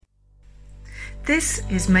This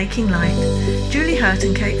is Making Light. Julie Hurt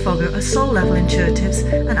and Kate Fogger are soul-level intuitives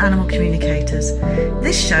and animal communicators.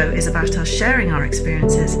 This show is about us sharing our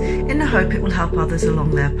experiences in the hope it will help others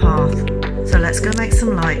along their path. So let's go make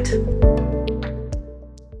some light.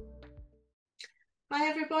 Hi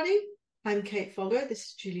everybody, I'm Kate Fogger, this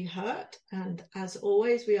is Julie Hurt, and as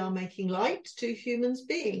always we are making light to humans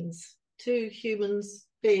beings. To humans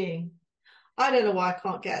being. I don't know why I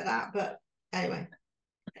can't get that, but anyway,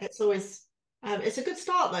 it's always... it's a good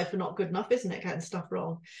start, though, for not good enough, isn't it, getting stuff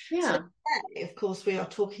wrong? Yeah. So today, of course, we are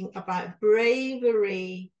talking about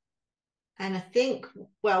bravery. And I think,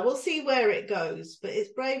 well, we'll see where it goes, but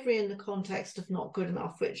it's bravery in the context of not good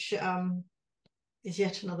enough, which is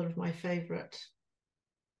yet another of my favourite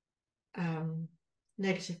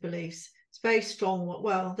negative beliefs. It's very strong.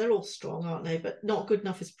 Well, they're all strong, aren't they? But not good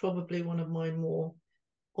enough is probably one of my more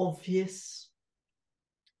obvious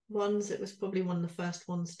ones. It was probably one of the first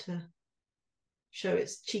ones to show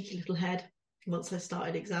its cheeky little head once I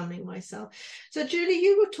started examining myself. So Julie,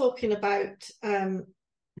 you were talking about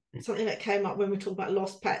something that came up when we talked about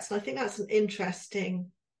lost pets, and I think that's an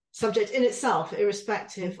interesting subject in itself,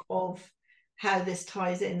 irrespective of how this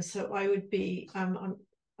ties in. So I would be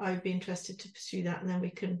interested to pursue that, and then we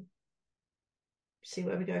can see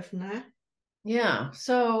where we go from there. Yeah.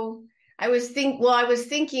 So I was thinking,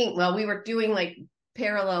 we were doing like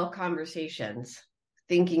parallel conversations,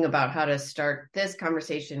 thinking about how to start this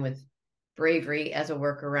conversation with bravery as a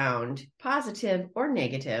workaround, positive or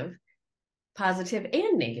negative. Positive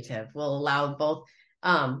and negative will allow both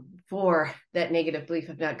for that negative belief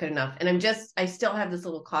of not good enough. And I still have this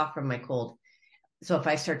little cough from my cold. So if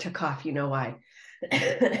I start to cough, you know why.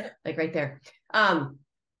 Like right there. And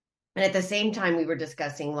at the same time, we were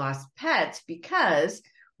discussing lost pets because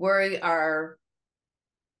we are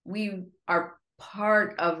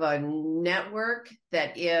part of a network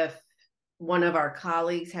that if one of our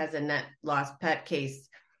colleagues has a lost pet case,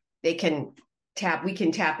 we can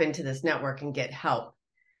tap into this network and get help.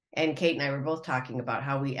 And Kate and I were both talking about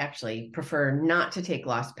how we actually prefer not to take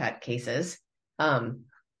lost pet cases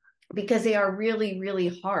because they are really,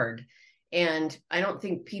 really hard. And I don't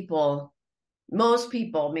think most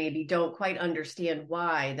people maybe don't quite understand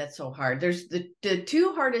why that's so hard. There's the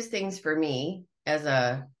two hardest things for me as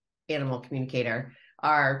a animal communicator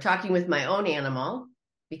are talking with my own animal,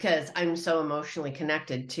 because I'm so emotionally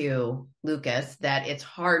connected to Lucas that it's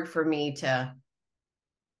hard for me to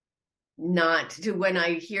when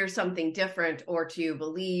I hear something different or to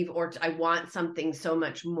believe I want something so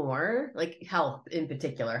much more, like health in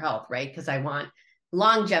particular, right? Because I want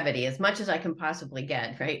longevity as much as I can possibly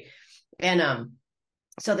get, right? And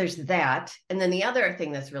so there's that. And then the other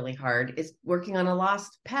thing that's really hard is working on a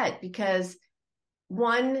lost pet, because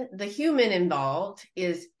one, the human involved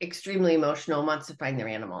is extremely emotional and wants to find their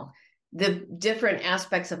animal. The different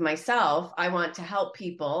aspects of myself, I want to help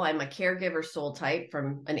people. I'm a caregiver soul type,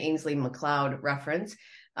 from an Ainsley MacLeod reference.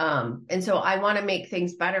 And so I want to make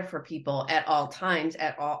things better for people at all times,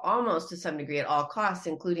 almost to some degree, at all costs,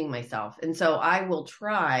 including myself. And so I will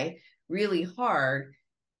try really hard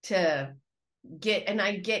to get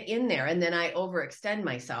in there, and then I overextend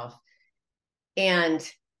myself. And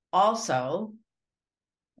also,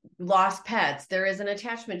 lost pets, there is an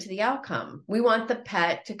attachment to the outcome. We want the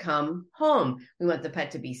pet to come home. We want the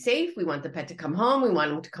pet to be safe. We want the pet to come home. We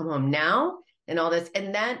want them to come home now, and all this.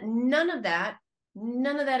 And that none of that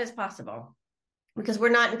is possible because we're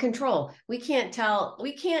not in control. We can't tell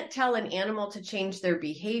an animal to change their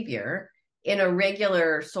behavior in a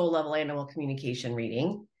regular soul level animal communication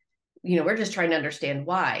reading. We're just trying to understand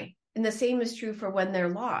why. And the same is true for when they're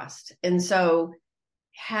lost. And so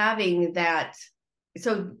having that,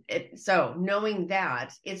 knowing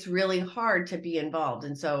that, it's really hard to be involved.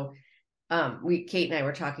 And so Kate and I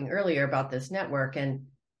were talking earlier about this network, and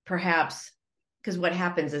perhaps because what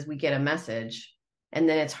happens is we get a message, and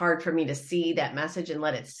then it's hard for me to see that message and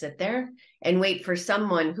let it sit there and wait for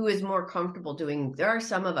someone who is more comfortable there are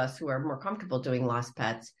some of us who are more comfortable doing lost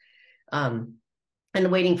pets, and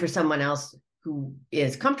waiting for someone else who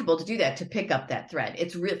is comfortable to do that, to pick up that thread.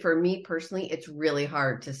 For me personally, it's really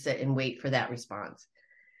hard to sit and wait for that response.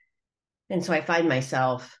 And so I find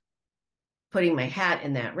myself putting my hat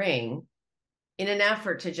in that ring in an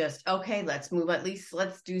effort to just, okay, let's move, at least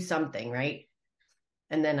let's do something, right?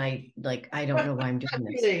 And then I don't know why I'm doing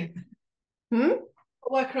this.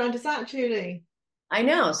 What workaround is that, Julie? I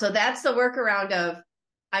know. So that's the workaround of,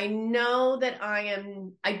 I know that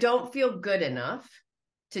I don't feel good enough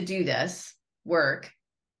to do this work.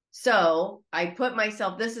 So I put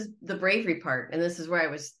myself, this is the bravery part. And this is where I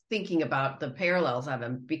was thinking about the parallels of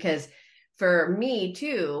him, because for me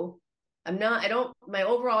too, my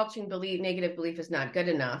overarching negative belief is not good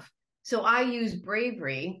enough. So I use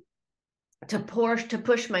bravery to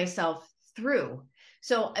push myself through.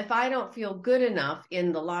 So if I don't feel good enough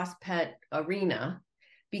in the lost pet arena,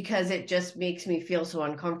 because it just makes me feel so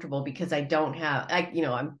uncomfortable because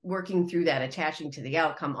I'm working through that, attaching to the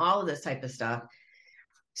outcome, all of this type of stuff.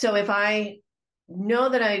 So if I know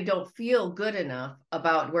that I don't feel good enough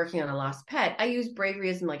about working on a lost pet, I use bravery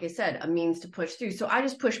as, like I said, a means to push through. So I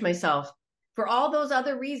just push myself for all those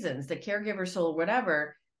other reasons, the caregiver soul,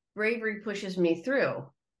 whatever. Bravery pushes me through.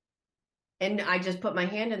 And I just put my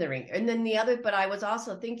hand in the ring. And then but I was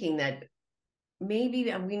also thinking that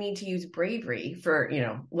maybe we need to use bravery for,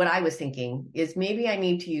 what I was thinking is maybe I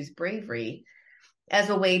need to use bravery as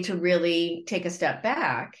a way to really take a step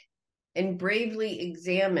back and bravely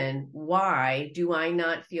examine, why do I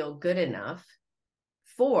not feel good enough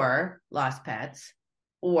for lost pets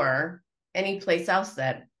or any place else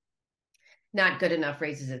that not good enough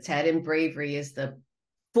raises its head. And bravery is the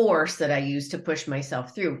force that I use to push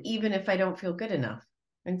myself through, even if I don't feel good enough.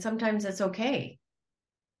 And sometimes it's okay.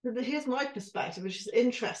 Here's my perspective, which is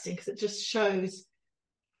interesting because it just shows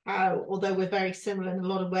how, although we're very similar in a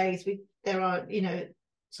lot of ways, there are,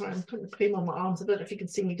 sorry, I'm putting the cream on my arms. I don't know if you can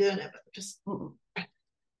see me doing it, but just for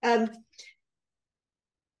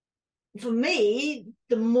me,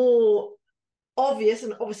 the more obvious,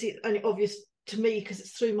 and obviously only obvious to me because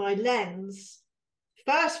it's through my lens,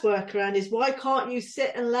 first workaround is, why can't you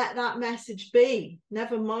sit and let that message be?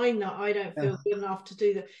 Never mind that I don't feel good enough to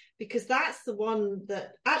do that, because that's the one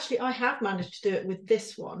that actually I have managed to do it with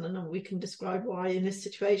this one, and we can describe why in this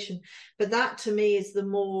situation. But that to me is the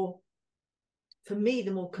more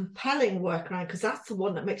compelling workaround, because that's the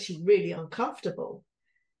one that makes you really uncomfortable.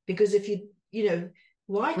 Because if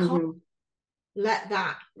why can't let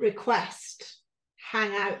that request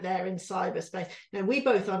hang out there in cyberspace? Now, we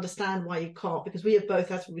both understand why you can't, because we have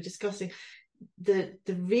both, as we were discussing, the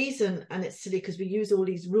reason, and it's silly because we use all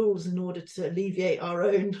these rules in order to alleviate our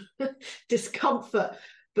own discomfort,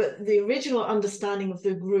 but the original understanding of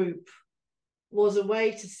the group was a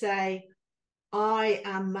way to say, I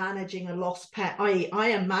am managing a lost pet, i.e. I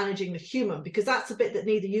am managing the human, because that's a bit that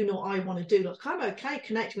neither you nor I want to do. Like, I'm okay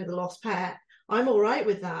connecting with a lost pet, I'm all right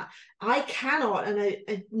with that. I cannot, and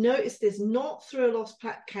I noticed this not through a lost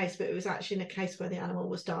pet case, but it was actually in a case where the animal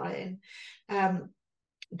was dying. When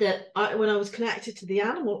I was connected to the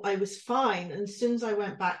animal, I was fine. And as soon as I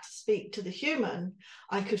went back to speak to the human,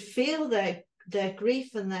 I could feel their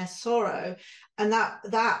grief and their sorrow. And that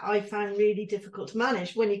I found really difficult to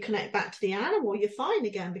manage. When you connect back to the animal, you're fine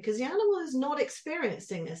again, because the animal is not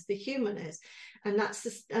experiencing this, the human is. And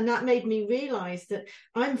that made me realize that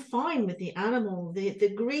I'm fine with the animal.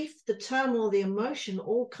 The grief, the turmoil, the emotion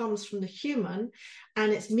all comes from the human,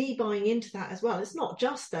 and it's me buying into that as well. It's not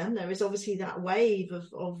just them. There is obviously that wave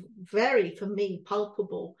of very, for me,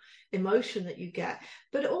 palpable emotion that you get,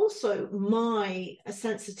 but also my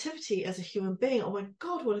sensitivity as a human being. Oh my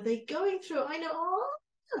God, what are they going through? I know,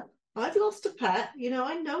 I've lost a pet,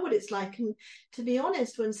 I know what it's like. And to be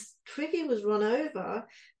honest, when Twiggy was run over,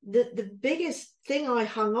 the biggest thing I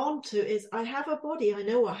hung on to is, I have a body, I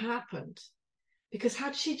know what happened. Because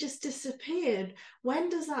had she just disappeared, when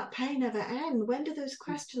does that pain ever end? When do those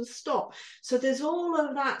questions stop? So there's all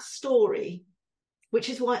of that story, which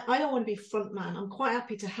is why I don't want to be front man. I'm quite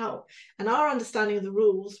happy to help. And our understanding of the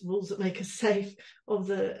rules that make us safe, of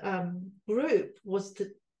the group, was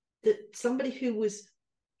that somebody who was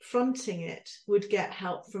fronting it would get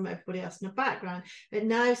help from everybody else in the background. It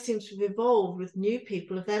now seems to have evolved with new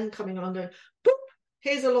people, of them coming along going, boop,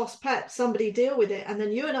 here's a lost pet, somebody deal with it. And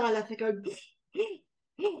then you and I let it go,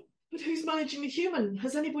 but who's managing the human?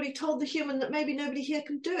 Has anybody told the human that maybe nobody here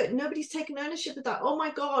can do it? Nobody's taken ownership of that. Oh my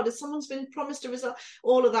God, has someone's been promised a result?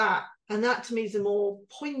 All of that. And that to me is a more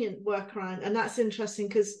poignant workaround. And that's interesting,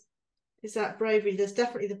 because is that bravery? There's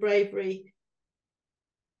definitely the bravery.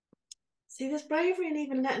 See, there's bravery in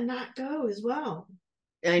even letting that go as well.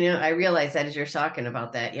 I know. I realize that as you're talking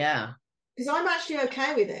about that. Yeah. Because I'm actually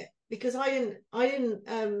okay with it, because I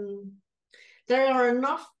didn't, there are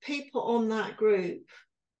enough people on that group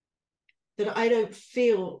that I don't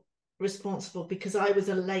feel responsible, because I was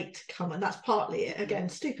a late comer. That's partly it. Again,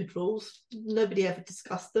 stupid rules. Nobody ever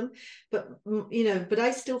discussed them. But, but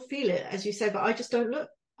I still feel it, as you say, but I just don't look.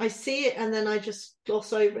 I see it and then I just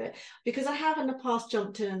gloss over it, because I have in the past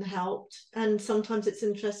jumped in and helped. And sometimes it's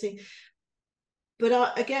interesting.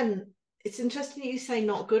 But again, it's interesting that you say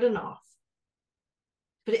not good enough.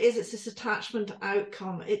 But it's this attachment to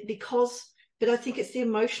outcome. But I think it's the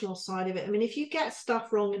emotional side of it. I mean, if you get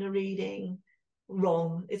stuff wrong in a reading,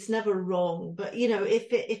 wrong. It's never wrong. But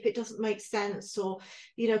if it doesn't make sense, or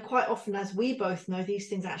quite often, as we both know, these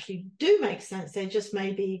things actually do make sense. They just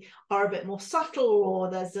maybe are a bit more subtle,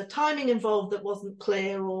 or there's a timing involved that wasn't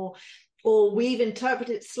clear, or we've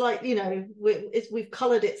interpreted it slightly, we've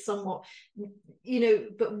colored it somewhat,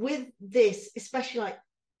 but with this, especially, like,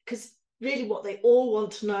 because really what they all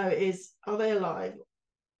want to know is, are they alive?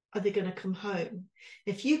 Are they going to come home?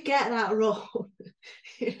 If you get that wrong,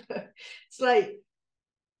 it's like,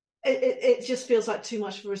 it just feels like too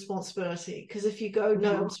much of a responsibility. Because if you go,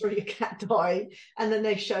 no, I'm sorry, your cat died, and then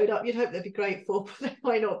they showed up, you'd hope they'd be grateful, but they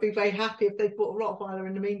might not be very happy if they bought a Rottweiler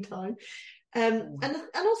in the meantime. And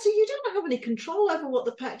also, you don't have any control over what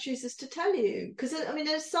the pet chooses to tell you, because I mean,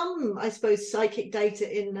 there's some, I suppose, psychic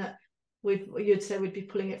data in that you'd say we'd be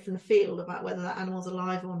pulling it from the field about whether that animal's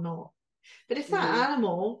alive or not. But if that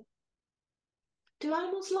animal, do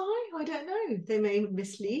animals lie? I don't know. They may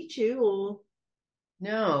mislead you, or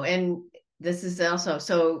no. And this is also,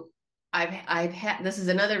 so I've had, this is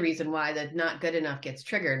another reason why the not good enough gets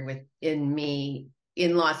triggered within me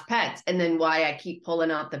in lost pets, and then why I keep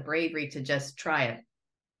pulling out the bravery to just try it.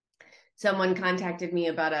 Someone contacted me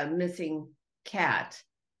about a missing cat,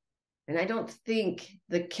 and I don't think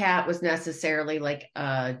the cat was necessarily like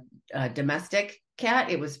a domestic cat.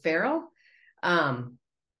 It was feral. And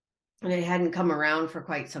it hadn't come around for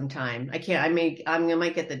quite some time. I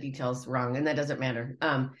might get the details wrong, and that doesn't matter.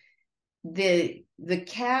 The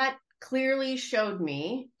cat clearly showed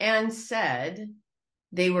me and said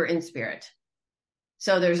they were in spirit.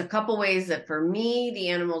 So there's a couple ways that for me, the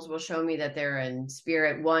animals will show me that they're in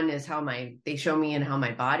spirit. One is they show me in how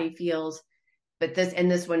my body feels. But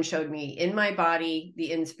this one showed me in my body,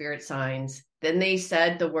 the in spirit signs. Then they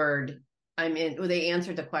said the word, they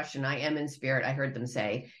answered the question, I am in spirit. I heard them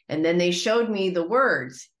say, and then they showed me the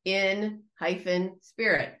words in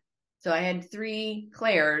 -spirit. So I had 3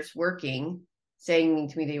 Claires working, saying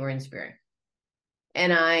to me they were in spirit.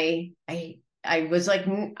 And I was like,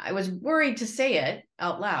 I was worried to say it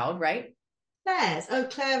out loud, right? Claire's. Oh,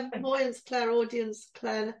 clairvoyance, clairaudience,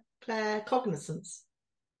 claircognizance.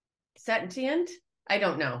 Sentient? I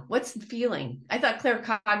don't know. What's the feeling? I thought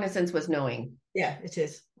claircognizance was knowing. Yeah, it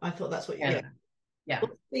is. I thought that's what you. Yeah.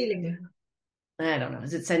 What's the feeling? I don't know.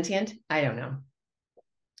 Is it sentient? I don't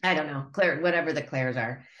know. Claire, whatever the Claires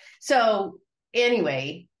are. So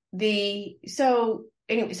anyway, so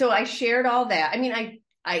I shared all that. I mean,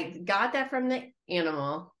 I got that from the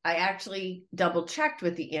animal. I actually double checked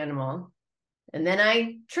with the animal, and then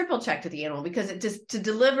I triple checked with the animal, because it just, to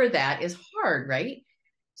deliver that is hard, right?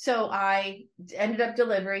 So I ended up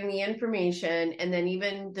delivering the information, and then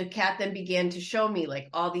even the cat then began to show me like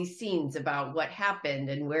all these scenes about what happened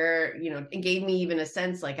and where, it gave me even a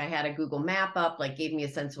sense, like I had a Google map up, like gave me a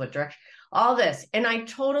sense of what direction, all this. And I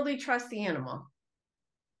totally trust the animal.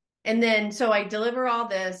 And then, so I deliver all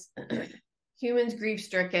this, humans grief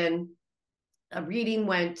stricken, a reading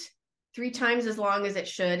went 3 times as long as it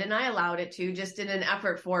should. And I allowed it to, just in an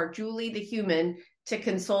effort for Julie, the human, to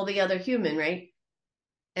console the other human, right?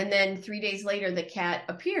 And then 3 days later, the cat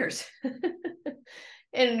appears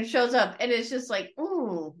and shows up, and it's just like,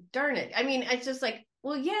 oh, darn it. I mean, it's just like,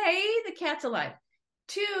 well, yay, the cat's alive.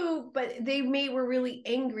 2, but they were really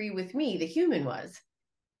angry with me, the human was.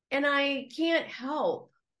 And I can't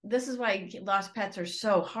help. This is why lost pets are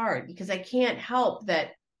so hard, because I can't help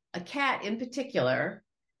that a cat in particular,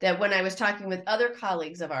 that when I was talking with other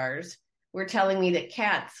colleagues of ours, were telling me that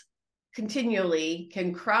cats continually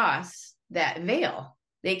can cross that veil.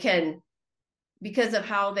 They can, because of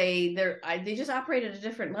how they just operate at a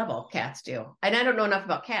different level. Cats do. And I don't know enough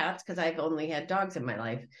about cats, because I've only had dogs in my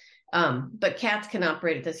life. But cats can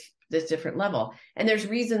operate at this different level. And there's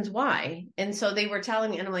reasons why. And so they were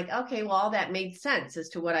telling me, and I'm like, okay, well, all that made sense as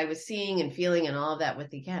to what I was seeing and feeling and all of that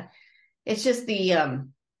with the cat. It's just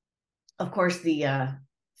of course, the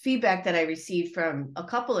feedback that I received from a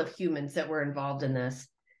couple of humans that were involved in this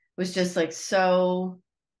was just like, so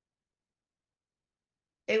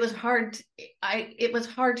it was hard. It was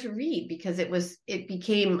hard to read, because it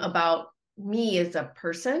became about me as a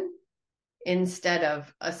person instead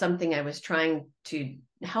of something I was trying to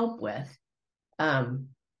help with.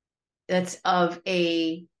 That's of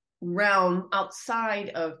a realm outside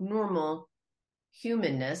of normal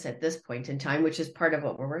humanness at this point in time, which is part of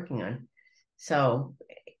what we're working on. So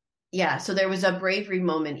yeah, so there was a bravery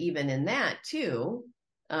moment even in that too,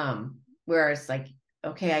 where it's like,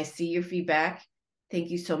 okay, I see your feedback. Thank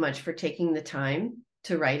you so much for taking the time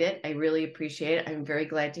to write it. I really appreciate it. I'm very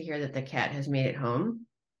glad to hear that the cat has made it home.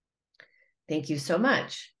 Thank you so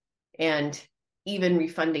much. And even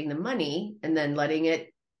refunding the money and then letting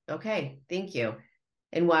it, okay, thank you.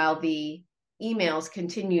 And while the emails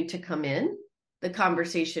continued to come in. The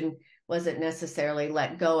conversation wasn't necessarily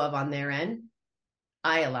let go of on their end.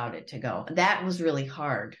 I allowed it to go. That was really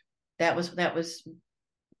hard. That was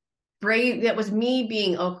brave. That was me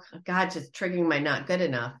being, oh God, just triggering my not good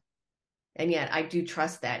enough. And yet I do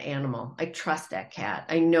trust that animal. I trust that cat.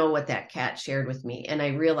 I know what that cat shared with me. And I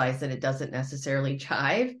realize that it doesn't necessarily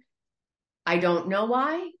jive. I don't know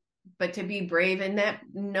why, but to be brave in that,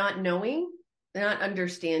 not knowing, not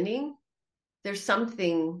understanding, there's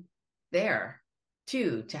something there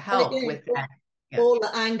too to And help again, with that. Yeah. all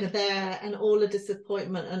the anger there and all the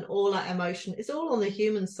disappointment and all that emotion, it's all on the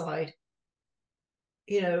human side,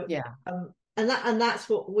 you know. Yeah. And that's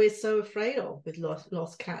what we're so afraid of with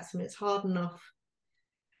lost cats. I mean, it's hard enough,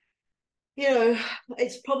 you know.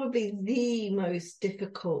 It's probably the most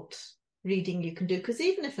difficult reading you can do, because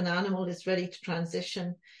even if an animal is ready to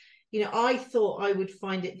transition, you know, I thought I would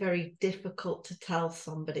find it very difficult to tell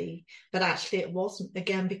somebody, but actually it wasn't,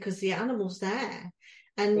 again, because the animal's there.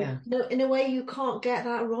 And Yeah. you know, in a way, you can't get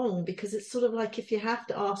that wrong, because it's sort of like, if you have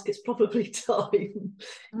to ask, it's probably time.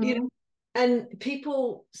 You know, Mhm. and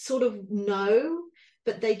people sort of know,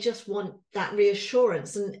 but they just want that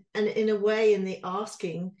reassurance. And in a way, in the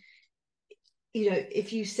asking, you know,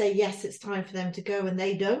 if you say yes, it's time for them to go, and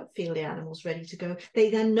they don't feel the animal's ready to go, they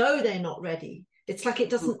then know they're not ready. It's like, it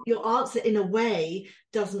doesn't, your answer in a way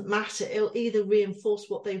doesn't matter. It'll either reinforce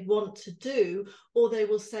what they want to do, or they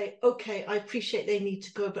will say, okay, I appreciate they need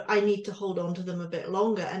to go, but I need to hold on to them a bit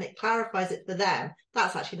longer. And it clarifies it for them.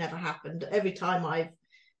 That's actually never happened. Every time I've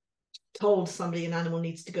told somebody an animal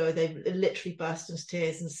needs to go, they've literally burst into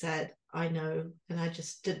tears and said, I know. And I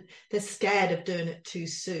just did. They're scared of doing it too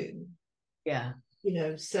soon, Yeah. you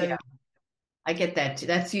know. So Yeah. I get that too.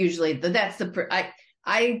 That's usually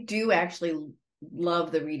I do actually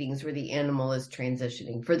love the readings where the animal is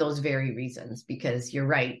transitioning for those very reasons, because you're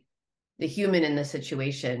right. The human in the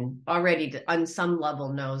situation already on some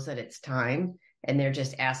level knows that it's time, and they're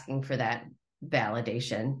just asking for that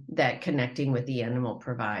validation that connecting with the animal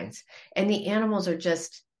provides. And the animals are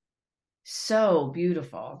just so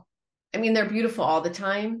beautiful. I mean, they're beautiful all the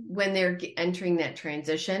time when they're entering that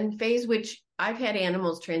transition phase, which I've had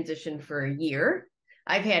animals transition for a year.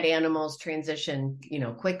 I've had animals transition,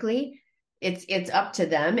 quickly. It's up to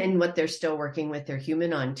them and what they're still working with their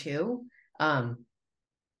human on too.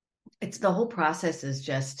 It's the whole process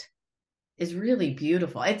is really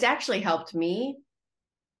beautiful. It's actually helped me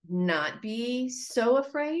not be so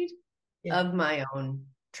afraid yeah, of my own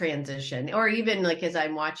transition, or even like as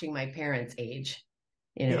I'm watching my parents age,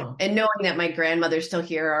 yeah, and knowing that my grandmother's still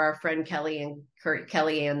here, or our friend Kelly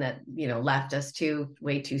Ann that, left us too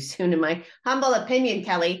way too soon, in my humble opinion,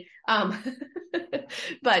 Kelly.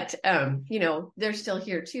 But they're still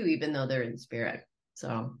here too, even though they're in spirit.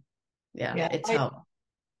 So yeah, yeah. it's helped.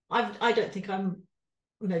 I don't think I'm,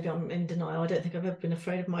 maybe I'm in denial. I don't think I've ever been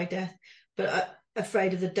afraid of my death, but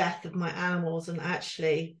afraid of the death of my animals. And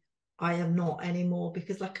actually, I am not anymore,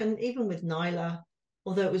 because, like, and even with Nyla,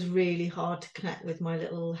 although it was really hard to connect with my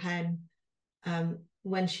little hen,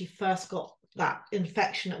 when she first got that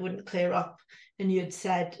infection that wouldn't clear up, and you had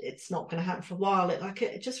said it's not going to happen for a while,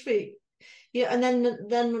 it just really, yeah. And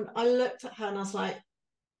then I looked at her and I was like,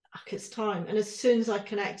 it's time. And as soon as I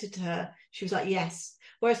connected to her, she was like, yes.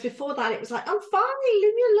 Whereas before that, it was like, I'm fine,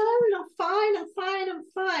 leave me alone. I'm fine, I'm fine, I'm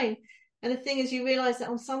fine. And the thing is, you realize that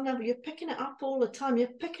on some level, you're picking it up all the time. You're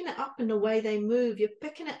picking it up in the way they move. You're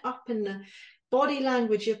picking it up in the body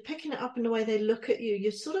language. You're picking it up in the way they look at you.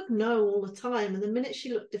 You sort of know all the time. And the minute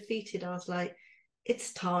she looked defeated, I was like,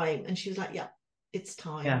 it's time. And she was like, yeah, it's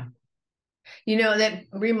time. Yeah. That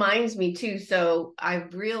reminds me too. So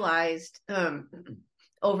I've realized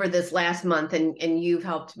over this last month, and you've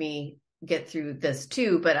helped me get through this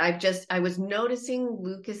too, but I was noticing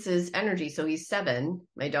Lucas's energy. So he's 7,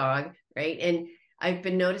 my dog, right? And I've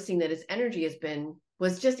been noticing that his energy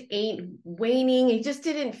was just ain't waning. He just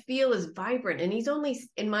didn't feel as vibrant. And he's only,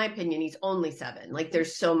 in my opinion, he's only 7. Like,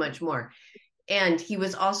 there's so much more. And he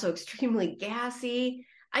was also extremely gassy.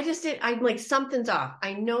 I'm like, something's off.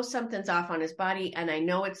 I know something's off on his body, and I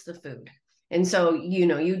know it's the food. And so,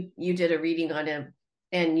 you did a reading on him,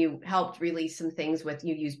 and you helped release some things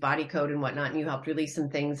you use body code and whatnot, and you helped release some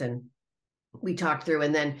things, and we talked through.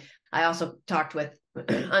 And then I also talked with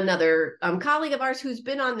another colleague of ours who's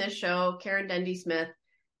been on this show, Karen Dendy Smith,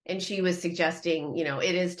 and she was suggesting,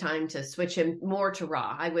 it is time to switch him more to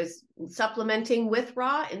raw. I was supplementing with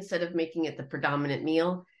raw instead of making it the predominant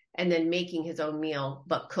meal, and then making his own meal,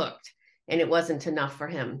 but cooked. And it wasn't enough for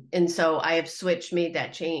him. And so I have made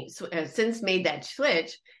that change, since made that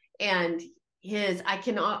switch. And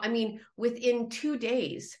within 2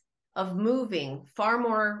 days, of moving, far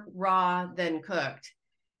more raw than cooked.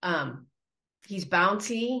 He's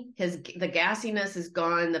bouncy. The gassiness is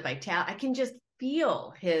gone. The vitality, I can just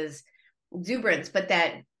feel his exuberance. But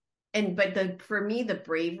for me, the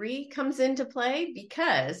bravery comes into play,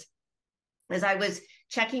 because as I was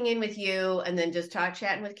checking in with you and then just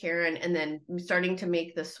chatting with Karen and then starting to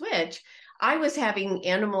make the switch, I was having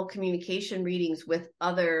animal communication readings with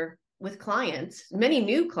clients, many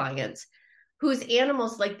new clients, whose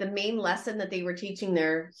animals, like the main lesson that they were teaching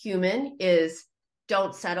their human is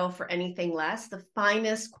don't settle for anything less. The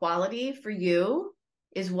finest quality for you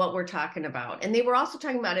is what we're talking about. And they were also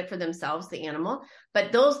talking about it for themselves, the animal,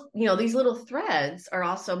 but those, these little threads are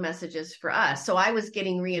also messages for us. So I was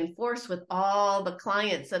getting reinforced with all the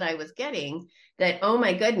clients that I was getting that, oh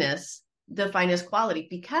my goodness, the finest quality,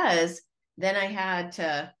 because then I had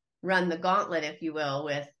to run the gauntlet, if you will,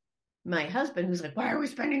 with my husband, who's like, why are we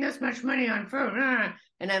spending this much money on food?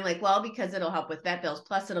 And I'm like, well, because it'll help with vet bills.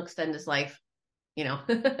 Plus it'll extend his life, no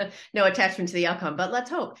attachment to the outcome, but let's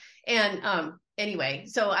hope. And anyway,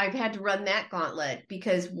 so I've had to run that gauntlet,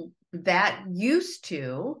 because that used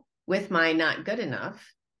to, with my not good enough,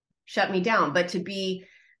 shut me down. But to be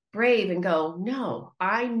brave and go, no,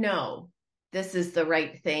 I know this is the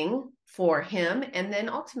right thing for him. And then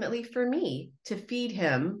ultimately for me to feed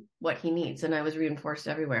him what he needs. And I was reinforced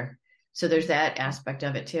everywhere. So there's that aspect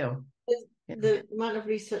of it too. The amount of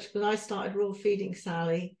research, when I started raw feeding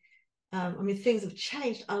Sally, things have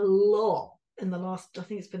changed a lot in the last, I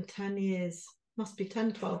think it's been 10 years, must be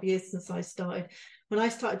 10, 12 years since I started. When I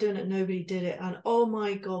started doing it, nobody did it. And oh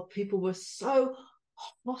my God, people were so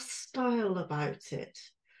hostile about it.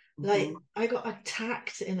 Like, I got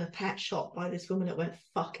attacked in a pet shop by this woman that went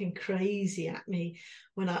fucking crazy at me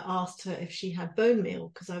when I asked her if she had bone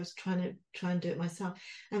meal, because I was trying to do it myself.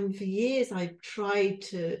 And for years I tried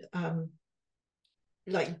to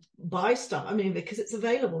buy stuff. Because it's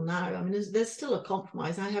available now. There's still a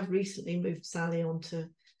compromise. I have recently moved Sally onto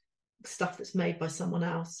stuff that's made by someone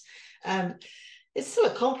else. It's still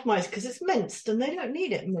a compromise because it's minced, and they don't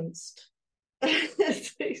need it minced. I'll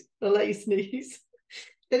let you sneeze.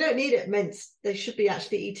 They don't need it minced. They should be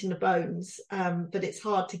actually eating the bones. But it's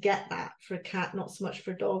hard to get that for a cat, not so much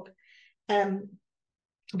for a dog.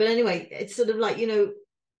 But anyway, it's sort of like,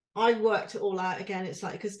 I worked it all out again. It's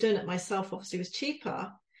like, because doing it myself obviously was cheaper.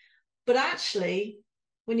 But actually,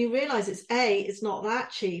 when you realize it's not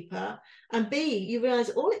that cheaper, and B, you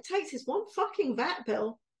realize all it takes is one fucking vet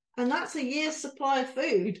bill, and that's a year's supply of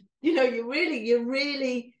food. You're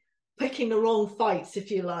really picking the wrong fights,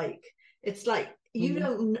 if you like. It's like,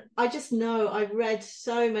 I just know, I've read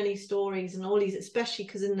so many stories and all these, especially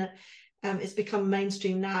because it's become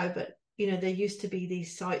mainstream now, but there used to be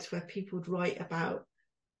these sites where people would write about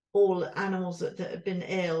all animals that have been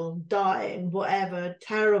ill, dying, whatever,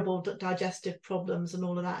 terrible digestive problems and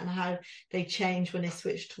all of that, and how they change when they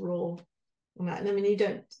switch to raw. You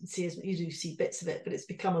don't see you do see bits of it, but it's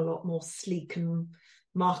become a lot more sleek and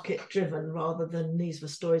market driven rather than these were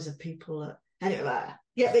stories of people that, anyway.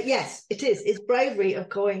 Yeah, but yes, it is. It's bravery of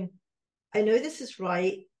going, I know this is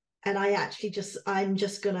right, and I'm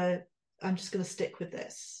just gonna stick with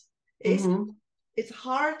this. It's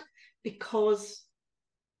hard because,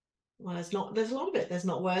 well, there's a lot of it. There's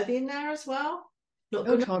not worthy in there as well. Not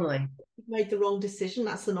good. Totally. Enough. Made the wrong decision.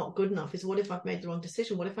 That's the not good enough. Is what if I've made the wrong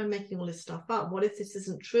decision? What if I'm making all this stuff up? What if this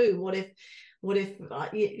isn't true? What if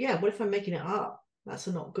I'm making it up? That's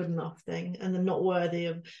a not good enough thing. And then not worthy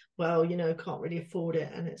of, well, can't really afford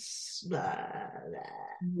it. And it's blah,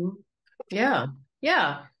 blah.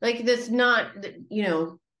 Yeah. Like that's not,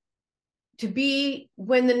 to be,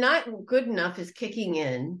 when the not good enough is kicking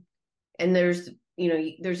in, and there's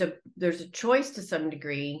a choice to some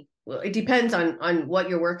degree. Well, it depends on what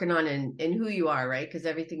you're working on and who you are, right? Because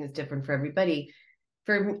everything is different for everybody.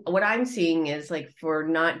 For what I'm seeing is like, for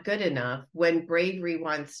not good enough, when bravery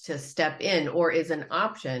wants to step in, or is an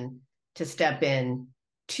option to step in,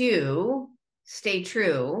 to stay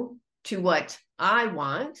true to what I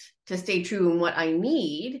want, to stay true in what I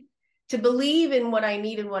need, to believe in what I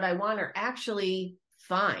need and what I want are actually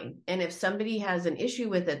fine. And if somebody has an issue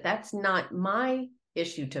with it, that's not my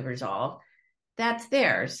issue to resolve. That's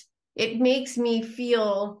theirs. It makes me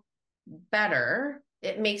feel better.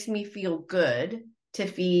 It makes me feel good to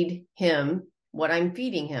feed him what I'm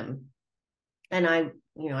feeding him. And I've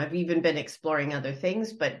even been exploring other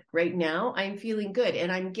things, but right now I'm feeling good. And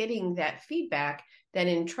I'm getting that feedback that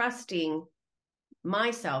in trusting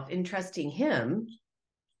myself, in trusting him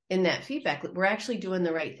in that feedback, we're actually doing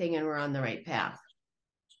the right thing and we're on the right path.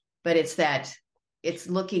 But it's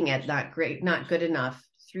looking at not great, not good enough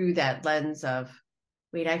through that lens of,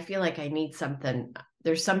 wait, I feel like I need something.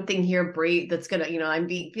 there's something here brave that's gonna, I'm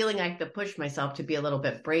feeling I have to push myself to be a little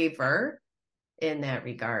bit braver in that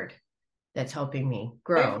regard. That's helping me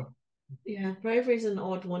Bravery, grow. yeah, bravery is an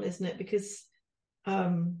odd one, isn't it? Because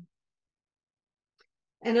in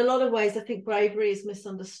a lot of ways, I think bravery is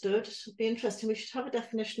misunderstood. It'd be interesting. We should have a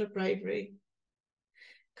definition of bravery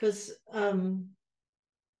because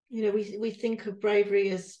we think of bravery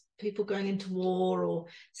as people going into war or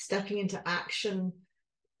stepping into action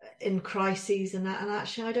in crises and that. And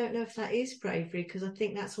actually, I don't know if that is bravery because I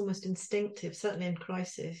think that's almost instinctive, certainly in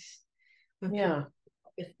crisis when Yeah.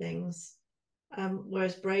 people with things.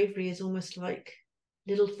 Whereas bravery is almost like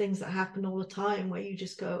little things that happen all the time where you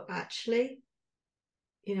just go, actually,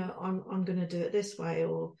 I'm going to do it this way,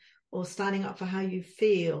 or standing up for how you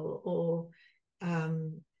feel, or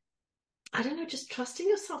I don't know, just trusting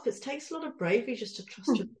yourself. It takes a lot of bravery just to trust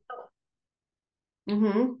yourself.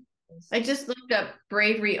 Mm-hmm. I just looked up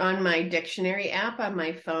bravery on my dictionary app on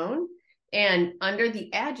my phone, and under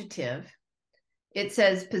the adjective, it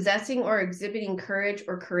says possessing or exhibiting courage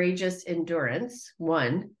or courageous endurance.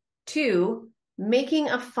 1, 2, making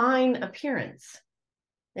a fine appearance.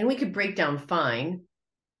 And we could break down fine.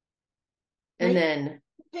 And then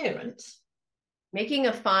Parents. making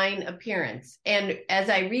a fine appearance. And as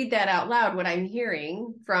I read that out loud, what I'm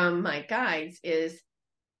hearing from my guides is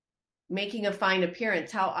making a fine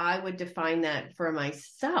appearance, how I would define that for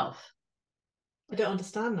myself. I don't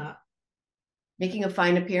understand that. Making a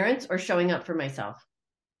fine appearance or showing up for myself.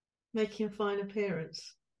 Making a fine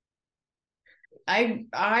appearance.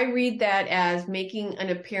 I read that as making an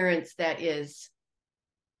appearance that is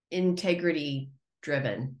integrity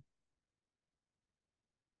driven.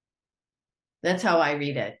 That's how I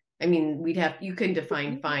read it. I mean, you can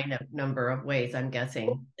define fine a number of ways, I'm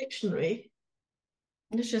guessing. Dictionary.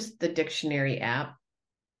 It's just the dictionary app.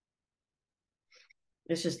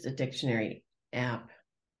 It's just the dictionary app.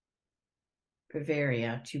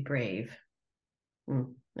 Bavaria, to brave. I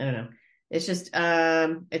don't know. It's just,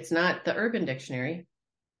 it's not the Urban Dictionary.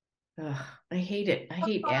 Ugh, I hate it. I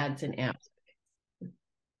hate ads and apps.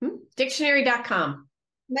 Dictionary.com.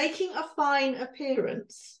 Making a fine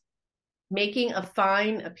appearance. Making a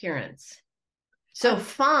fine appearance. So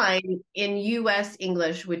fine in US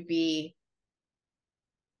English would be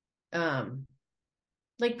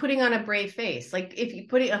like putting on a brave face. Like if you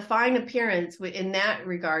put a fine appearance in that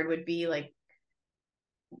regard would be like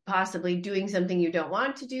possibly doing something you don't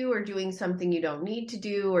want to do or doing something you don't need to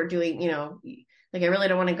do or doing, like I really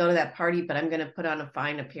don't want to go to that party, but I'm going to put on a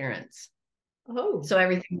fine appearance. Oh. So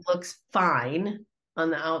everything looks fine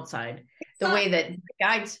on the outside. The way that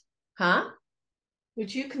guides, huh?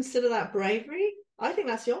 Would you consider that bravery? I think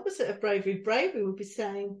that's the opposite of bravery. Bravery would be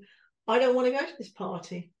saying, I don't want to go to this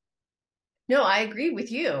party. No, I agree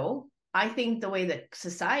with you. I think the way that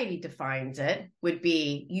society defines it would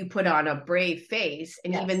be you put on a brave face,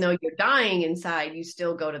 and Yes. even though you're dying inside, you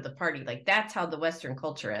still go to the party. Like that's how the Western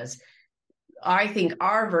culture is. I think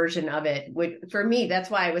our version of it would, for me, that's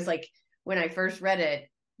why I was like, when I first read it,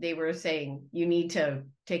 they were saying you need to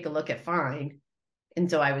take a look at fine.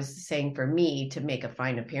 And so I was saying for me to make a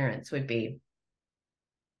fine appearance would be,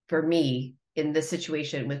 for me, in this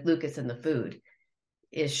situation with Lucas and the food,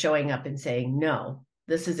 is showing up and saying, no,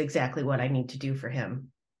 this is exactly what I need to do for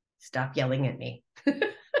him. Stop yelling at me.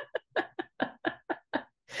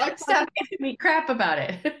 Stop giving me crap about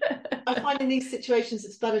it. I find in these situations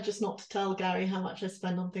it's better just not to tell Gary how much I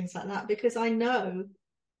spend on things like that, because I know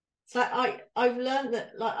it's like I've learned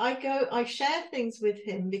that, like, I share things with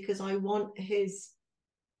him because I want his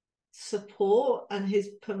support and his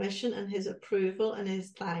permission and his approval and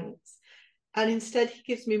his thanks, and instead he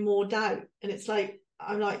gives me more doubt, and it's like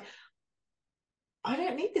I'm like, I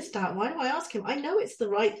don't need this doubt. Why do I ask him? I know it's the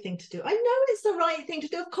right thing to do. I know it's the right thing to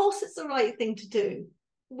do. Of course it's the right thing to do.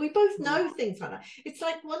 We both know things like that. It's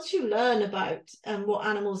like once you learn about what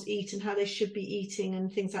animals eat and how they should be eating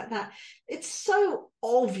and things like that, it's so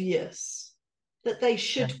obvious that they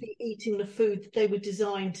should be eating the food that they were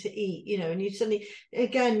designed to eat, and you suddenly,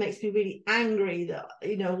 again, makes me really angry that,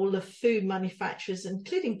 all the food manufacturers,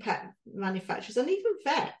 including pet manufacturers and even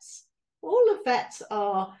vets, all the vets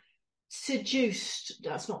are seduced.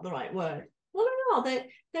 That's not the right word. Well, they are.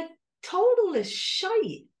 They're told all this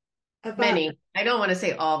shite about many. I don't want to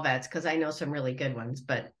say all vets because I know some really good ones,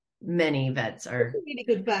 but many vets are really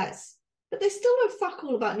good vets, but they still know fuck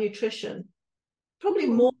all about nutrition. Probably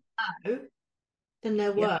more now than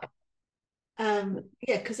there were.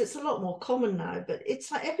 Because it's a lot more common now. But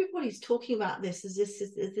it's like everybody's talking about this as this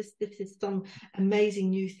is some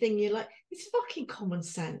amazing new thing. You're like, it's fucking common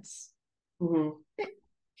sense. Mm-hmm. If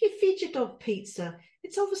you feed your dog pizza,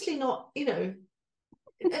 it's obviously not,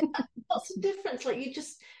 What's the difference? Like you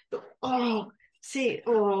just, oh, see,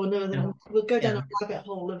 oh no, then we'll go down a rabbit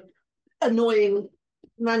hole of annoying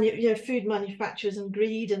food manufacturers and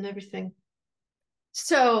greed and everything.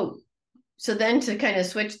 So then to kind of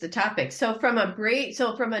switch the topic. So from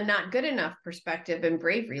a not good enough perspective and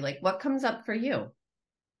bravery, like what comes up for you?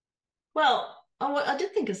 Well, I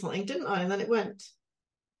did think of something, didn't I? And then it went,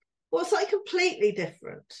 well, something completely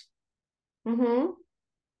different. Mm-hmm.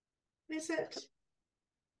 Is it?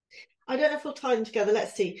 I don't know if we'll tie them together.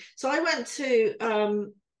 Let's see. So I went to,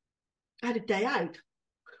 I had a day out,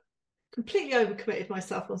 completely overcommitted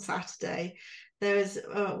myself on Saturday. There was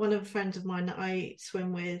one of a friend of mine that I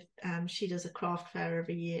swim with. She does a craft fair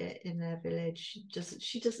every year in their village.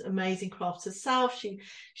 She does amazing crafts herself.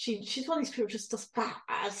 She's one of these people who just does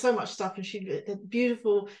so much stuff, and she did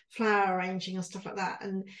beautiful flower arranging and stuff like that.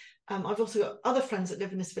 And I've also got other friends that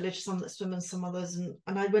live in this village, some that swim and some others. And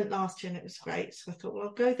I went last year and it was great. So I thought, well,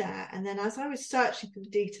 I'll go there. And then as I was searching for the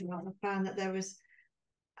details, I found that there was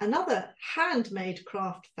another handmade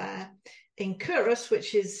craft fair in Kuros,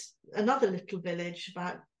 which is another little village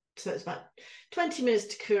so it's about 20 minutes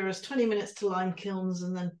to Kuros, 20 minutes to Lime Kilns,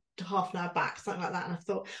 and then to half an hour back, something like that. And I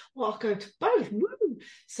thought, well, I'll go to both. Woo!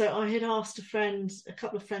 So I had asked a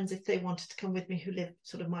couple of friends, if they wanted to come with me who live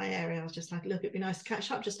sort of my area. I was just like, look, it'd be nice to catch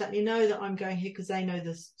up. Just let me know that I'm going here because they know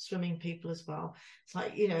the swimming people as well. It's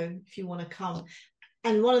like, if you want to come.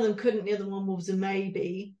 And one of them couldn't, the other one was a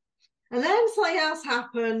maybe. And then something else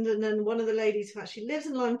happened, and then one of the ladies who actually lives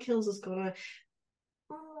in Lime Kilns has got a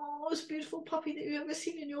most beautiful puppy that you've ever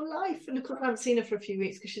seen in your life. And of course, I haven't seen her for a few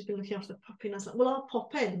weeks because she's been looking after the puppy. And I was like, well, I'll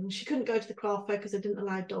pop in. And she couldn't go to the craft fair because they didn't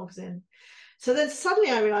allow dogs in. So then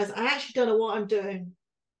suddenly I realised I actually don't know what I'm doing.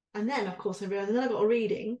 And then, of course, I realised, and then I got a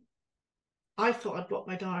reading. I thought I'd blocked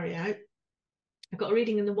my diary out. I got a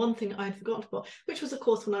reading, and the one thing I had forgotten to put, which was, of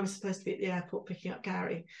course, when I was supposed to be at the airport picking up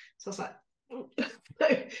Gary. So I was like, so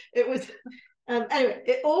it was anyway,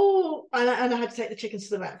 it all and I had to take the chickens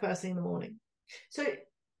to the vet first thing in the morning. So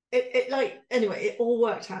it all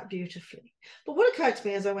worked out beautifully. But what occurred to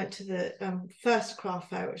me as I went to the first craft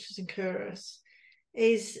fair, which was in Kuros,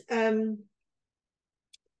 is I don't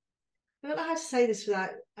know how to say this without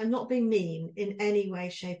and not being mean in any way,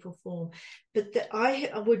 shape, or form, but that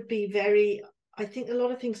I would be very. I think a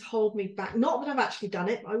lot of things hold me back. Not that I've actually done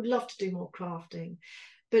it. I would love to do more crafting,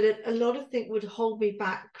 but a lot of things would hold me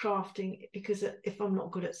back crafting because if I'm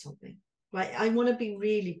not good at something, right? I want to be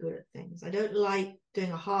really good at things. I don't like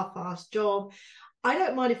doing a half-assed job. I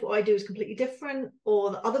don't mind if what I do is completely different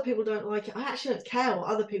or that other people don't like it. I actually don't care what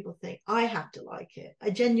other people think. I have to like it.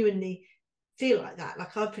 I genuinely feel like that.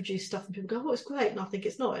 Like I produce stuff and people go, oh, it's great. And I think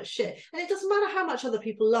it's not, it's shit. And it doesn't matter how much other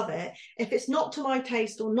people love it. If it's not to my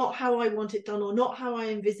taste or not how I want it done or not how I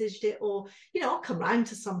envisaged it, or, I'll come round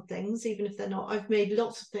to some things, even if they're not. I've made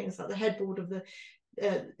lots of things like the headboard of the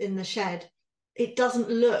in the shed. It doesn't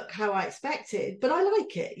look how I expected, but I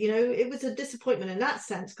like it. It was a disappointment in that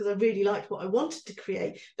sense because I really liked what I wanted to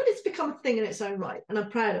create, but it's become a thing in its own right and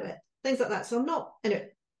I'm proud of it. Things like that. So I'm not, anyway.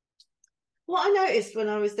 What I noticed when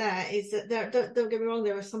I was there is that don't get me wrong,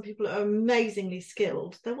 there were some people that are amazingly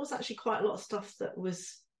skilled. There was actually quite a lot of stuff that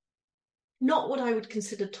was not what I would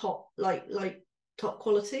consider top, like top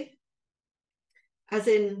quality. As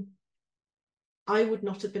in, I would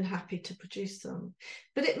not have been happy to produce them.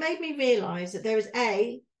 But it made me realise that there is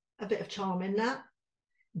a bit of charm in that.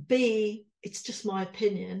 B, it's just my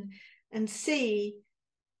opinion. And C,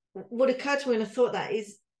 what occurred to me when I thought that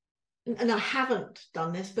is, and I haven't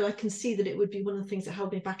done this, but I can see that it would be one of the things that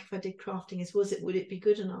held me back if I did crafting would it be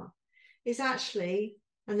good enough? Is actually,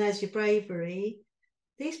 and there's your bravery.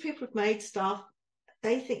 These people have made stuff.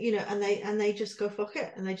 They think, and they just go fuck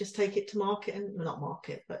it, and they just take it to market, and well, not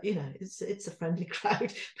market, but it's a friendly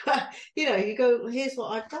crowd. But you go, here's what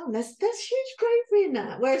I've done. There's huge bravery in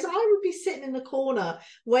that. Whereas I would be sitting in the corner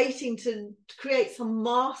waiting to create some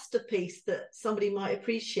masterpiece that somebody might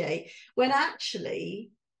appreciate, when actually,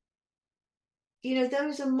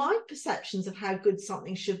 those are my perceptions of how good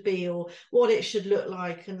something should be or what it should look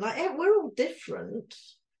like. And we're all different.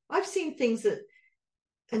 I've seen things that,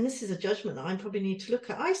 and this is a judgment that I probably need to look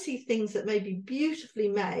at. I see things that may be beautifully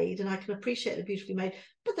made and I can appreciate they're beautifully made,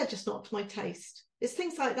 but they're just not to my taste. It's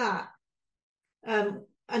things like that.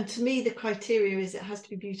 And to me, the criteria is it has to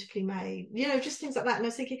be beautifully made, just things like that. And I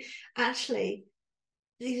was thinking, actually,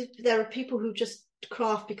 there are people who just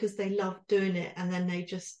craft because they love doing it, and then they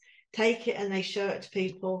just take it and they show it to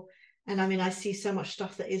people. And I mean, I see so much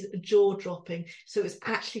stuff that is jaw-dropping. So it's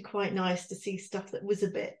actually quite nice to see stuff that was a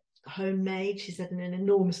bit homemade, she said, in an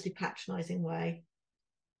enormously patronizing way.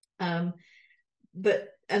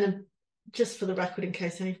 just for the record, in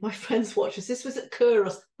case any of my friends watch this was at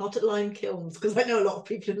Kouros, not at Lime Kilns, because I know a lot of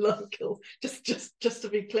people in Lime Kilns, just to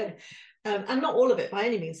be clear. And not all of it by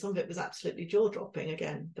any means. Some of it was absolutely jaw-dropping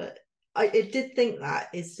again. But I did think that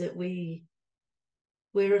is that we're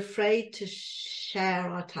afraid to share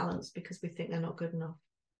our talents because we think they're not good enough.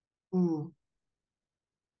 Mm.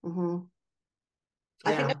 Mm-hmm.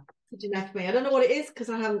 I think that's enough for me. I don't know what it is because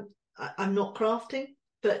I'm not crafting,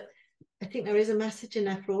 but I think there is a message in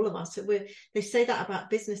there for all of us. That they say that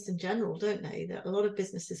about business in general, don't they? That a lot of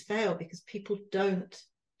businesses fail because people don't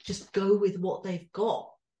just go with what they've got.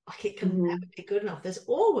 Like it can never be good enough. There's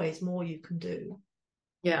always more you can do.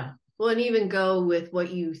 Yeah. Well, and even go with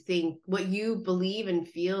what you think, what you believe and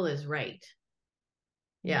feel is right.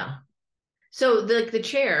 Yeah. So the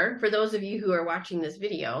chair, for those of you who are watching this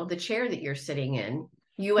video, the chair that you're sitting in,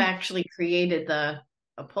 you actually created the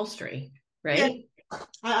upholstery, right? Yeah.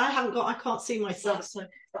 I can't see myself. So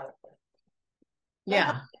yeah.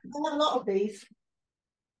 I have a lot of these.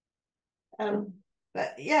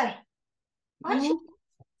 But yeah. Actually,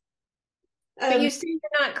 but you say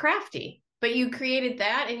you're not crafty, but you created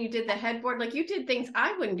that and you did the headboard. Like you did things,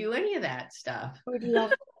 I wouldn't do any of that stuff. I would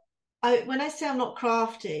love when I say I'm not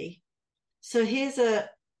crafty, so here's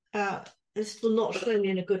this will not show me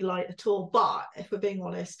in a good light at all, but if we're being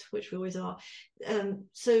honest, which we always are,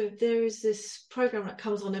 so there is this program that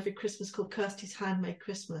comes on every Christmas called Kirsty's Handmade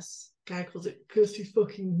Christmas. Gary calls it Kirsty's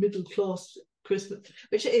fucking middle class Christmas,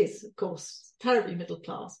 which it is, of course, terribly middle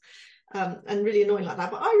class. And really annoying like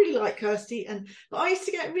that. But I really like Kirsty. But I used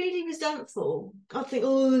to get really resentful. I'd think,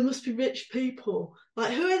 oh, they must be rich people.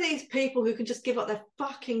 Like, who are these people who can just give up their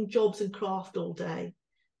fucking jobs and craft all day?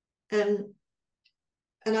 And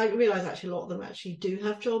I realise actually a lot of them actually do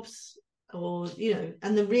have jobs, or,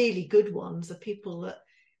 and the really good ones are people that,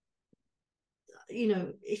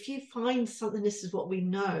 if you find something, this is what we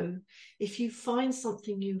know, if you find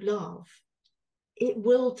something you love, it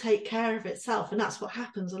will take care of itself. And that's what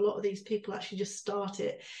happens. A lot of these people actually just start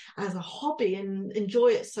it as a hobby and enjoy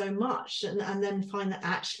it so much, and then find that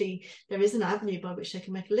actually there is an avenue by which they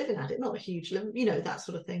can make a living at it. Not a huge living, that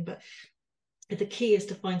sort of thing, but the key is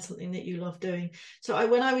to find something that you love doing. So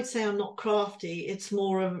when I would say I'm not crafty, it's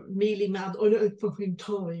more a mealy mouth, oh no fucking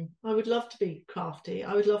time. I would love to be crafty.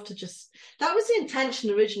 I would love to that was the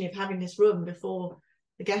intention originally of having this room before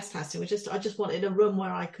the guest house. I just wanted a room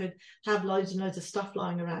where I could have loads and loads of stuff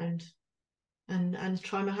lying around and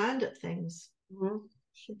try my hand at things.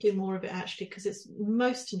 Should do more of it actually, because it's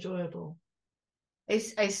most enjoyable. I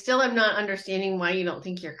still am not understanding why you don't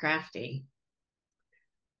think you're crafty.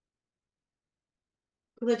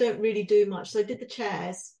 Because I don't really do much. So I did the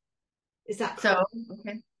chairs. Is that so?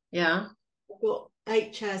 Okay. Yeah. I've got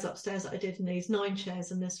 8 chairs upstairs that I did in these, 9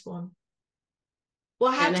 chairs in this one.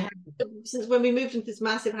 Well, since when we moved into this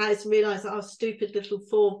massive house and realised that our stupid little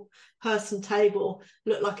 4-person table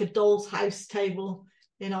looked like a doll's house table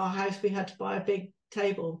in our house, we had to buy a big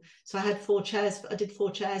table. So I had 4 chairs. I did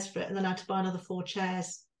 4 chairs for it, and then I had to buy another 4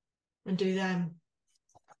 chairs and do them.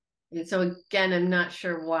 So again, I'm not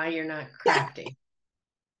sure why you're not crafty.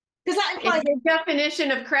 Because that implies the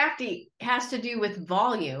definition of crafty has to do with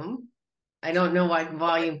volume. I don't know why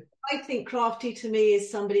volume. I think crafty to me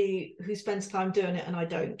is somebody who spends time doing it and I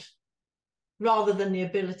don't, rather than the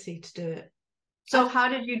ability to do it. So how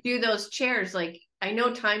did you do those chairs? Like, I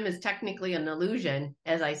know time is technically an illusion,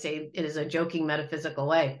 as I say, it is a joking metaphysical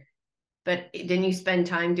way, but didn't you spend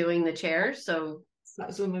time doing the chairs? So that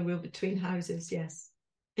was when we were between houses. Yes,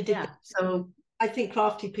 I did. Yeah. So I think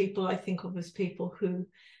crafty people, I think of as people who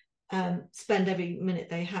spend every minute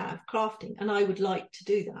they have crafting, and I would like to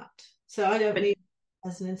do that. So I don't mean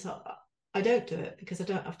as an insult. I don't do it because I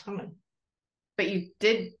don't have time. But you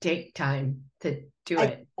did take time to do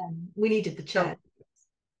it. We needed the chair.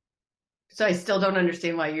 So I still don't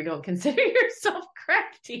understand why you don't consider yourself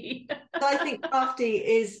crafty. So I think crafty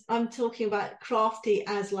is, I'm talking about crafty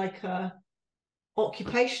as like a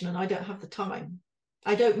occupation, and I don't have the time.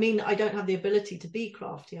 I don't mean I don't have the ability to be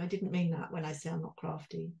crafty. I didn't mean that when I say I'm not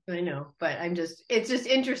crafty. I know, but it's just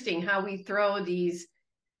interesting how we throw these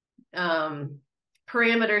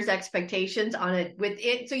parameters, expectations on it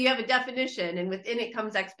within. So you have a definition, and within it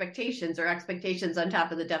comes expectations, or expectations on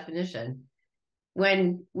top of the definition.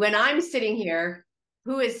 When I'm sitting here,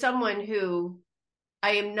 who is someone who,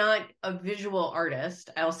 I am not a visual artist,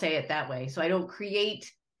 I'll say it that way. So I don't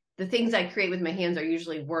create, the things I create with my hands are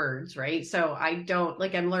usually words, right? So I don't,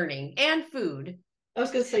 like, I'm learning, and food. I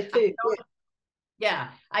was going to say food. Yeah.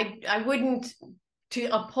 I wouldn't, to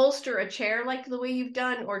upholster a chair like the way you've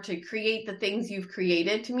done, or to create the things you've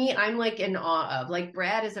created, to me, I'm like in awe of. Like,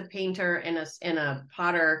 Brad is a painter and a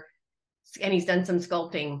potter, and he's done some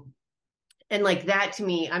sculpting. And like that to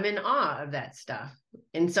me, I'm in awe of that stuff.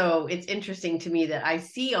 And so it's interesting to me that I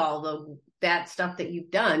see all that stuff that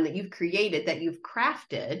you've done, that you've created, that you've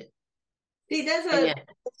crafted. See, there's And a yet,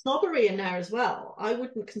 snobbery in there as well. I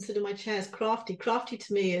wouldn't consider my chairs crafty. Crafty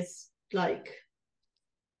to me is like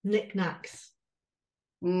knickknacks.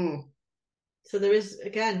 mm, So there is,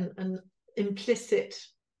 again, an implicit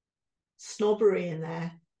snobbery in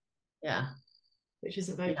there, yeah, which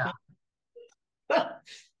isn't very yeah. fun.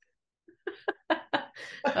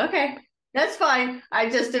 Okay. That's fine. I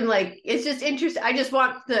just am like, it's just interesting. I just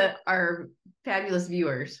want our fabulous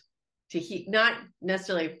viewers to not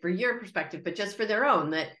necessarily for your perspective, but just for their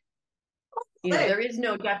own, that there is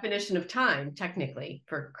no definition of time technically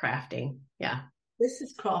for crafting. Yeah. This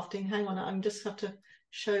is crafting. Hang on, I just have to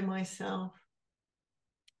show myself.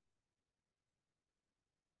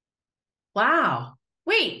 Wow.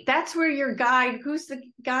 Wait, that's where your guide, who's the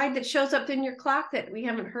guide that shows up in your clock that we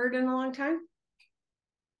haven't heard in a long time?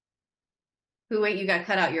 Wait, you got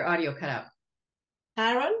cut out, your audio cut out.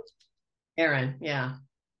 Aaron, yeah.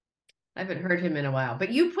 I haven't heard him in a while.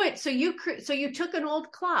 But you took an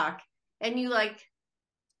old clock and you like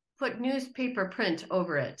put newspaper print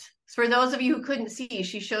over it. For those of you who couldn't see,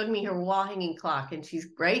 she showed me her wall hanging clock, and she's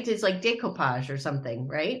right. It's like decoupage or something,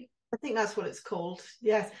 right? I think that's what it's called.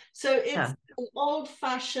 Yes. So it's an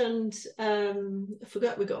old-fashioned. I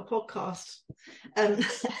forgot we got a podcast.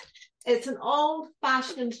 It's an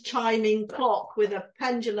old-fashioned chiming clock with a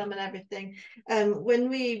pendulum and everything. When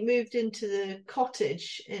we moved into the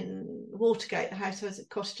cottage in Watergate, the house I was at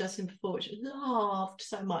cottage I was in before, which I loved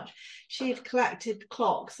so much, she had collected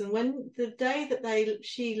clocks, and when the day that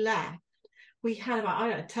she left, we had about, I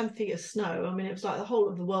don't know, 10 feet of snow. I mean, it was like the whole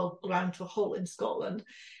of the world ground to a halt in Scotland.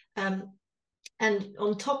 And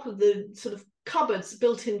on top of the sort of cupboards,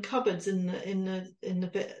 built-in cupboards in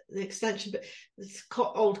the extension, but this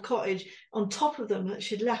old cottage, on top of them,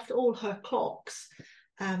 she'd left all her clocks.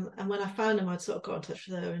 And when I found them, I'd sort of got in touch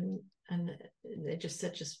with her, and they just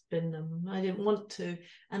said just bin them. I didn't want to,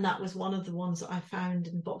 and that was one of the ones that I found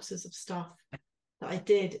in boxes of stuff that I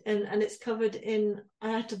did, and it's covered in.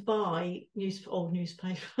 I had to buy old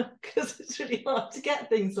newspaper because it's really hard to get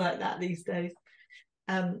things like that these days.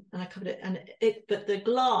 And I covered it, but the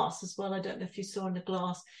glass as well. I don't know if you saw in the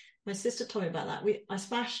glass. My sister told me about that. I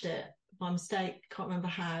smashed it by mistake. Can't remember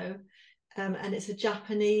how. And it's a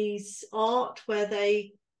Japanese art where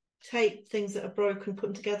they take things that are broken, put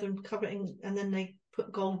them together, and cover it in, and then they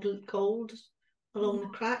put gold along the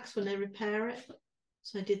cracks when they repair it.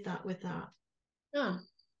 So I did that with that. Oh,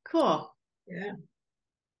 cool. Yeah.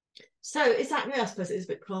 So exactly, I suppose it is a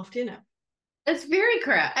bit crafty, isn't it? It's very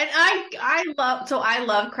craft. And I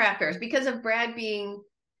love craft fairs because of Brad being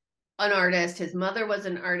an artist. His mother was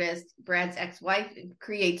an artist. Brad's ex-wife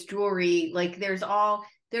creates jewelry. Like there's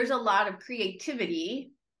a lot of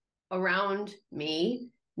creativity around me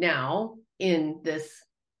now in this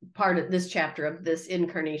part of this chapter of this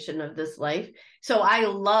incarnation of this life. So I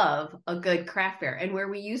love a good craft fair. And where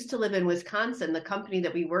we used to live in Wisconsin, the company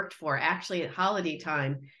that we worked for actually at holiday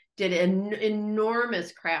time did an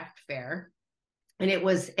enormous craft fair. And it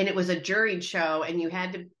was a juried show, and you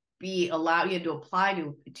had to apply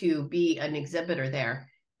to be an exhibitor there.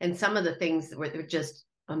 And some of the things were just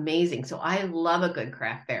amazing. So I love a good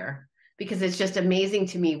craft fair because it's just amazing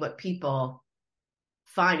to me what people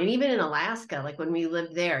find. And even in Alaska, like when we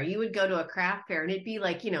lived there, you would go to a craft fair and it'd be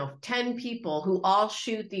like, 10 people who all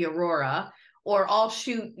shoot the aurora or all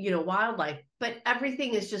shoot, wildlife, but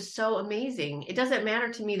everything is just so amazing. It doesn't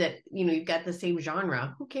matter to me that, you've got the same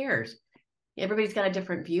genre. Who cares? Everybody's got a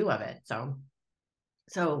different view of it.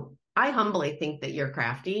 So I humbly think that you're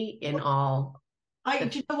crafty in all. Do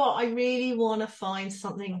you know what? I really want to find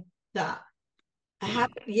something that I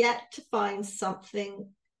haven't yet to find something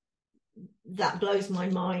that blows my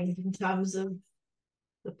mind in terms of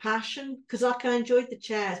the passion. Because I enjoyed the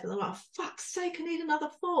chairs, but I'm like, fuck's sake, I need another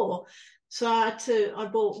 4. So I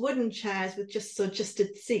bought wooden chairs with just a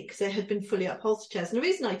seat because they had been fully upholstered chairs. And the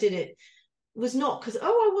reason I did it was not because I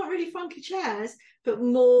want really funky chairs, but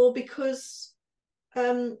more because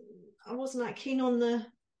I wasn't that keen on the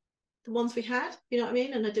ones we had, you know what I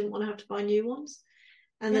mean, and I didn't want to have to buy new ones.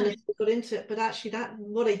 And then I got into it, but actually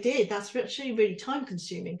what I did, that's actually really time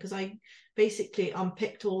consuming because I basically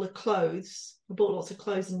unpicked all the clothes. I bought lots of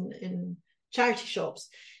clothes in charity shops.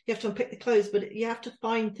 You have to unpick the clothes, but you have to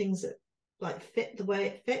find things that like fit the way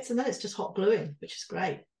it fits, and then it's just hot gluing, which is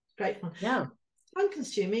great fun. Yeah, time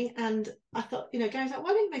consuming. And I thought, Gary's like, why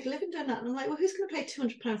don't you make a living doing that? And I'm like, well, who's going to pay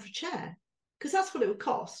 £200 for a chair? Because that's what it would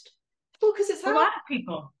cost. Well, because it's a lot of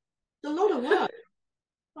people. a lot of work.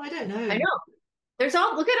 I don't know. I know.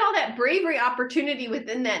 look at all that bravery opportunity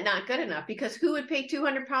within that not good enough, because who would pay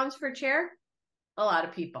 200 pounds for a chair? A lot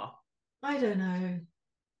of people. I don't know.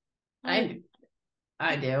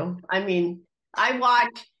 I do. I mean, I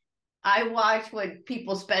watch what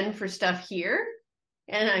people spend for stuff here,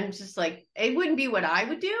 and I'm just like, it wouldn't be what I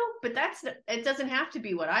would do, but it doesn't have to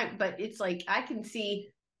be but it's like I can see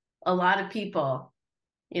a lot of people,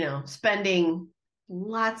 spending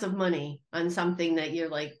lots of money on something that you're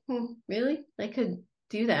like, really? I could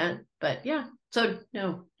do that. But yeah. So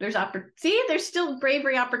no, there's still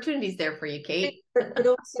bravery opportunities there for you, Kate. But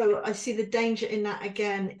also, I see the danger in that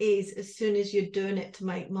again is as soon as you're doing it to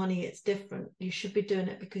make money, it's different. You should be doing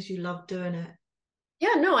it because you love doing it.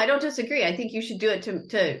 Yeah, no, I don't disagree. I think you should do it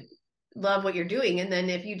to love what you're doing. And then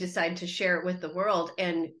if you decide to share it with the world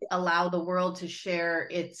and allow the world to share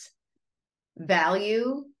its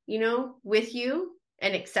value, with you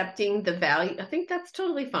and accepting the value, I think that's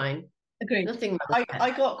totally fine. Agreed. Nothing wrong with that.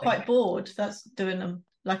 I got quite bored. That's doing them.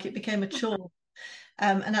 Like it became a chore.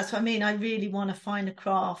 And that's what I mean. I really want to find a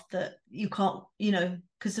craft that you can't,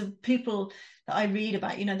 because of people that I read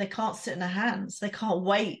about, they can't sit in their hands. They can't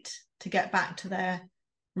wait to get back to their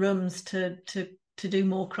rooms to do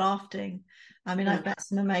more crafting. I mean, I've met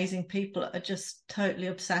some amazing people that are just totally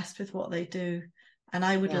obsessed with what they do. And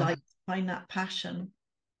I would like to find that passion.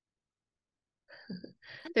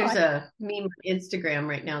 There's a meme on Instagram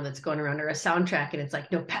right now that's going around, or a soundtrack, and it's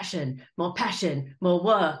like, no passion, more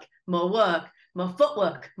work, more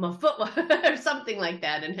footwork, or something like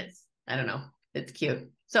that. And I don't know, it's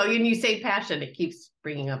cute. So when you say passion, it keeps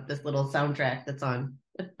bringing up this little soundtrack that's on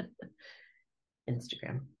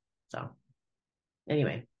Instagram. So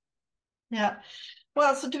anyway. Yeah.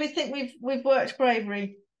 Well, so do we think we've worked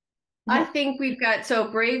bravery? I think we've got, so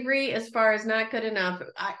bravery as far as not good enough.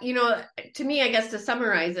 To me, I guess to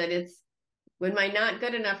summarize it, it's when my not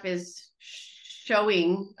good enough is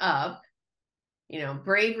showing up,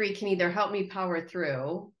 bravery can either help me power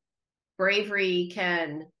through. Bravery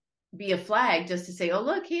can be a flag just to say, oh,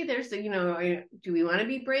 look, hey, there's do we want to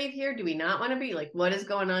be brave here? Do we not want to be? Like, what is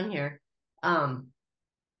going on here?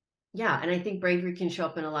 Yeah. And I think bravery can show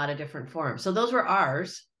up in a lot of different forms. So those were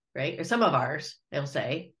ours, right? Or some of ours, they'll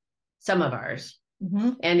say. Some of ours.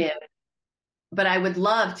 Mm-hmm. But I would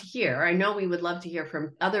love to hear, I know we would love to hear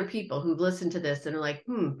from other people who've listened to this and are like,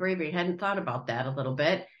 bravery, hadn't thought about that a little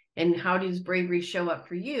bit. And how does bravery show up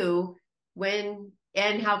for you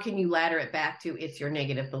and how can you ladder it back to it's your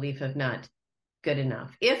negative belief of not good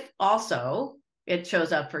enough? If also it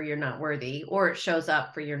shows up for you're not worthy, or it shows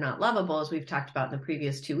up for you're not lovable, as we've talked about in the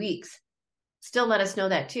previous 2 weeks, still let us know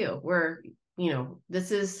that too. This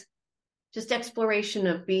is just exploration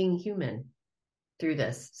of being human through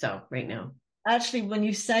this. So right now. Actually, when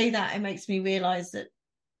you say that, it makes me realize that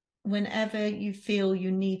whenever you feel you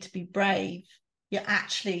need to be brave, you're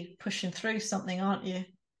actually pushing through something, aren't you?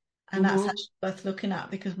 And that's actually worth looking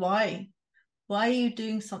at, because why? Why are you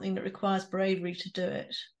doing something that requires bravery to do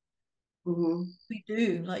it? We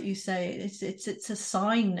do, like you say, it's a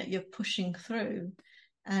sign that you're pushing through.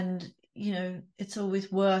 And, it's always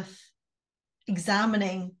worth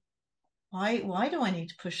examining. Why do I need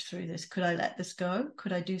to push through this? Could I let this go?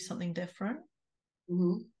 Could I do something different?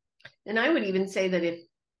 And I would even say that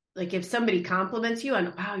if somebody compliments you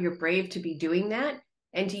on, wow, you're brave to be doing that,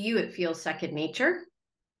 and to you it feels second nature,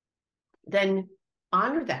 then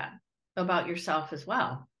honor that about yourself as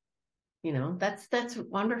well. That's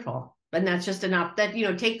wonderful. And that's just enough that,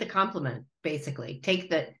 take the compliment, basically.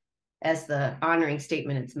 Take that as the honoring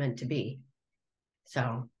statement it's meant to be.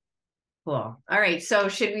 So cool. All right. So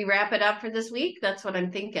should we wrap it up for this week? That's what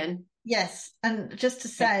I'm thinking. Yes. And just to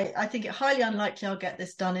say, I think it highly unlikely I'll get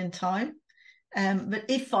this done in time. But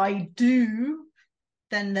if I do,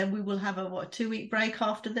 then we will have a 2-week break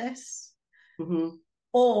after this.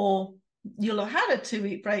 Or you'll have had a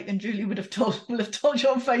 2-week break, and Julie will have told you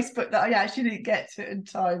on Facebook that I actually didn't get to it in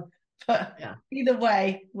time. But either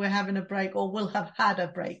way, we're having a break, or we'll have had a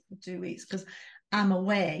break for 2 weeks because I'm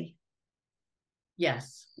away.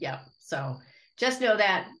 Yes. Yeah. So just know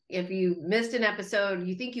that if you missed an episode,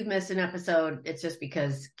 you think you've missed an episode, it's just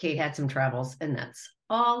because Kate had some travels, and that's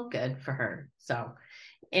all good for her. So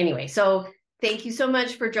anyway, so thank you so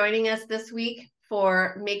much for joining us this week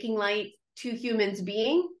for Making Light Two Humans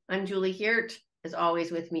Being. I'm Julie Hiert. As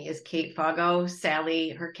always, with me is Kate Fago. Sally,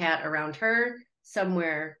 her cat, around her.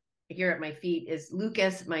 Somewhere here at my feet is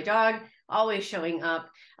Lucas, my dog, always showing up.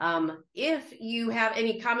 If you have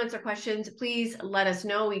any comments or questions, please let us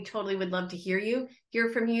know. We totally would love to hear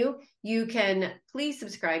from you. You can please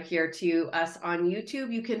subscribe here to us on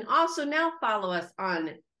YouTube. You can also now follow us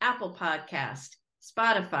on Apple Podcast,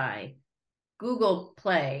 Spotify, Google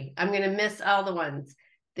Play. I'm going to miss all the ones.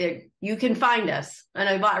 There, you can find us on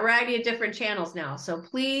a variety of different channels now. So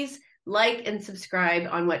please like and subscribe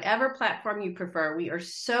on whatever platform you prefer. We are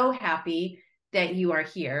so happy that you are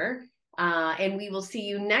here. And we will see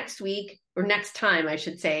you next week, or next time, I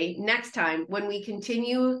should say, next time when we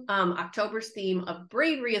continue October's theme of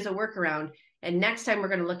bravery as a workaround. And next time, we're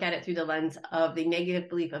going to look at it through the lens of the negative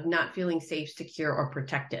belief of not feeling safe, secure, or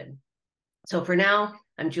protected. So for now,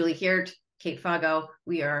 I'm Julie Hiert, Kate Fago.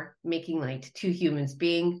 We are Making Light, two humans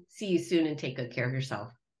being. See you soon and take good care of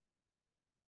yourself.